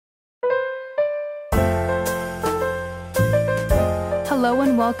Hello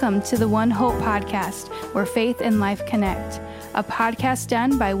and welcome to the One Hope podcast, where faith and life connect. A podcast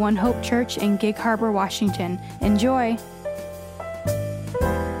done by One Hope Church in Gig Harbor, Washington. Enjoy.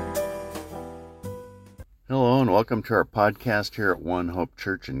 Hello and welcome to our podcast here at One Hope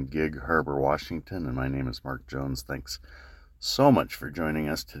Church in Gig Harbor, Washington. And my name is Mark Jones. Thanks so much for joining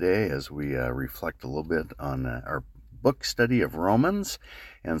us today as we reflect a little bit on our book study of Romans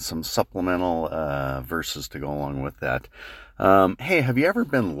and some supplemental verses to go along with that. Hey, have you ever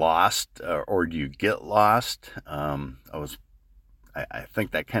been lost or do you get lost? I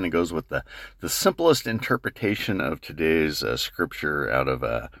think that kind of goes with the simplest interpretation of today's scripture out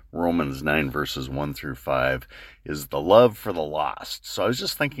of Romans 9 verses 1 through 5 is the love for the lost. So I was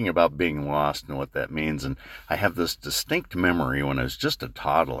just thinking about being lost and what that means. And I have this distinct memory when I was just a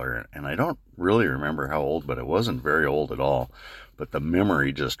toddler, and I don't really remember how old, but it wasn't very old at all. But the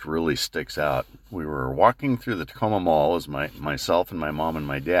memory just really sticks out. We were walking through the Tacoma Mall as myself and my mom and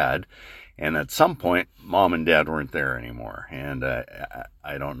my dad. And at some point, Mom and Dad weren't there anymore, and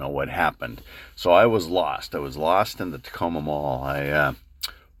I don't know what happened. So I was lost. I was lost in the Tacoma Mall. I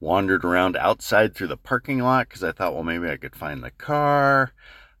wandered around outside through the parking lot because I thought, well, maybe I could find the car.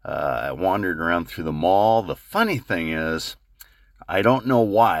 I wandered around through the mall. The funny thing is, I don't know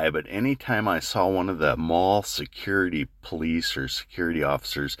why, but anytime I saw one of the mall security police or security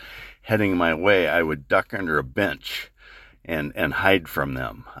officers heading my way, I would duck under a bench and hide from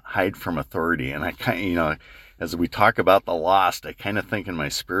them, hide from authority. And I kind of, as we talk about the lost, I kind of think in my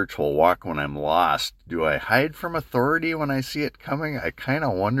spiritual walk when I'm lost, do I hide from authority when I see it coming? I kind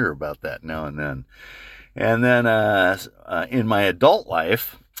of wonder about that now and then. And then in my adult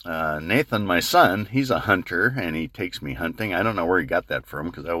life, Nathan, my son, he's a hunter and he takes me hunting. I don't know where he got that from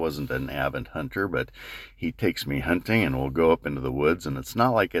because I wasn't an avid hunter, but he takes me hunting and we'll go up into the woods, and it's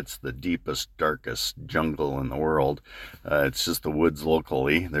not like it's the deepest, darkest jungle in the world. It's just the woods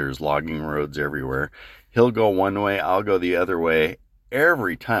locally. There's logging roads everywhere. He'll go one way, I'll go the other way.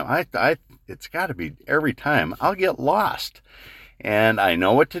 Every time, it's got to be every time, I'll get lost. And I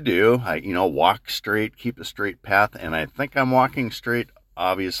know what to do. I walk straight, keep a straight path, and I think I'm walking straight.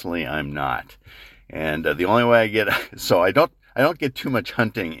 Obviously, I'm not. And the only way I get, so I don't get too much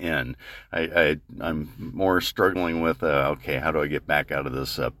hunting in. I'm more struggling with, okay, how do I get back out of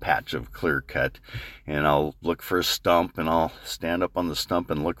this patch of clear cut? And I'll look for a stump, and I'll stand up on the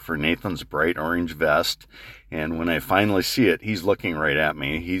stump and look for Nathan's bright orange vest. And when I finally see it, he's looking right at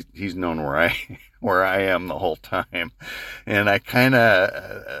me. He's known where I am the whole time. And I kind of,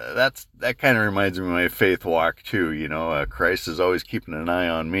 that kind of reminds me of my faith walk too. Christ is always keeping an eye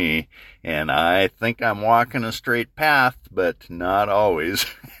on me, and I think I'm walking a straight path, but not always.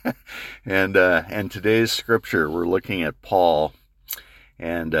 And today's scripture, we're looking at Paul,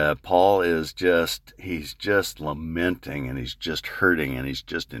 and Paul is he's just lamenting, and he's just hurting, and he's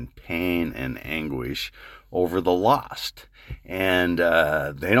just in pain and anguish over the lost. And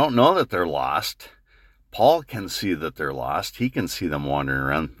they don't know that they're lost. Paul can see that they're lost. He can see them wandering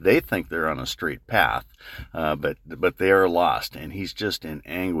around. They think they're on a straight path, but they are lost. And he's just in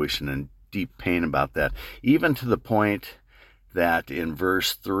anguish and in deep pain about that, even to the point that in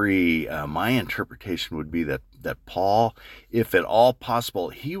verse 3, my interpretation would be that Paul, if at all possible,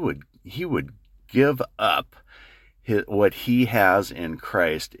 he would give up what he has in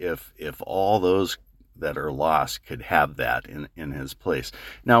Christ if all those that are lost could have that in his place.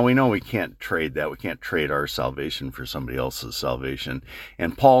 Now, we know we can't trade that. We can't trade our salvation for somebody else's salvation.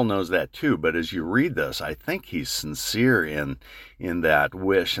 And Paul knows that too. But as you read this, I think he's sincere in that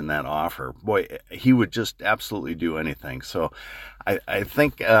wish and that offer. Boy, he would just absolutely do anything. So I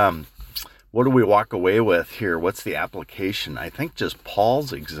think, what do we walk away with here? What's the application? I think just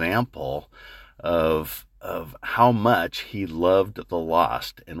Paul's example of how much he loved the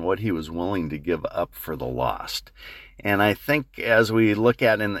lost and what he was willing to give up for the lost. And I think as we look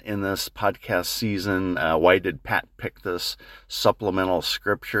at in this podcast season, why did Pat pick this supplemental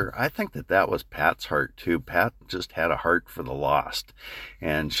scripture? I think that was Pat's heart too. Pat just had a heart for the lost,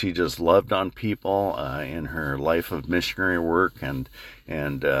 and she just loved on people in her life of missionary work and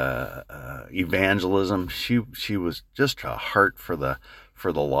evangelism. She was just a heart for the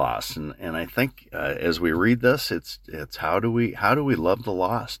lost. And I think as we read this, it's how do we love the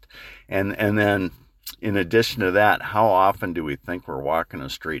lost? And then in addition to that, how often do we think we're walking a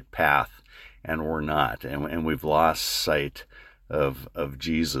straight path and we're not, and we've lost sight of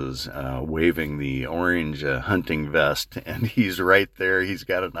Jesus waving the orange hunting vest, and he's right there. He's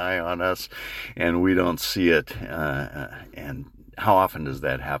got an eye on us, and we don't see it. And how often does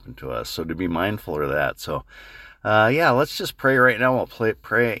that happen to us? So to be mindful of that. So let's just pray right now. We'll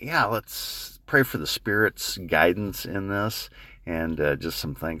pray. Let's pray for the Spirit's guidance in this, and just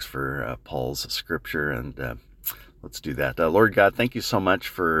some thanks for Paul's scripture. And let's do that. Lord God, thank you so much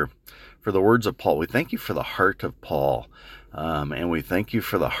for the words of Paul. We thank you for the heart of Paul, and we thank you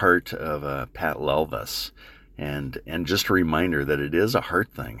for the heart of Pat Lelvis. And just a reminder that it is a heart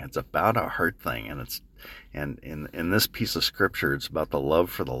thing. It's about a heart thing, and in this piece of scripture, it's about the love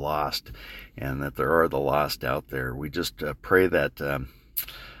for the lost, and that there are the lost out there. We just pray that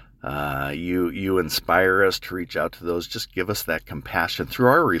you inspire us to reach out to those. Just give us that compassion through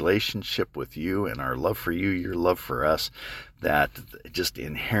our relationship with you and our love for you, your love for us, that just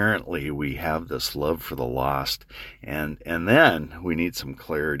inherently we have this love for the lost. And then we need some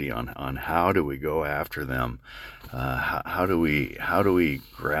clarity on how do we go after them. How do we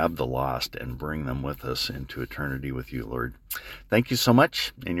grab the lost and bring them with us into eternity with you, Lord? Thank you so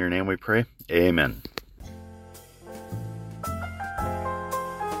much. In your name we pray. Amen.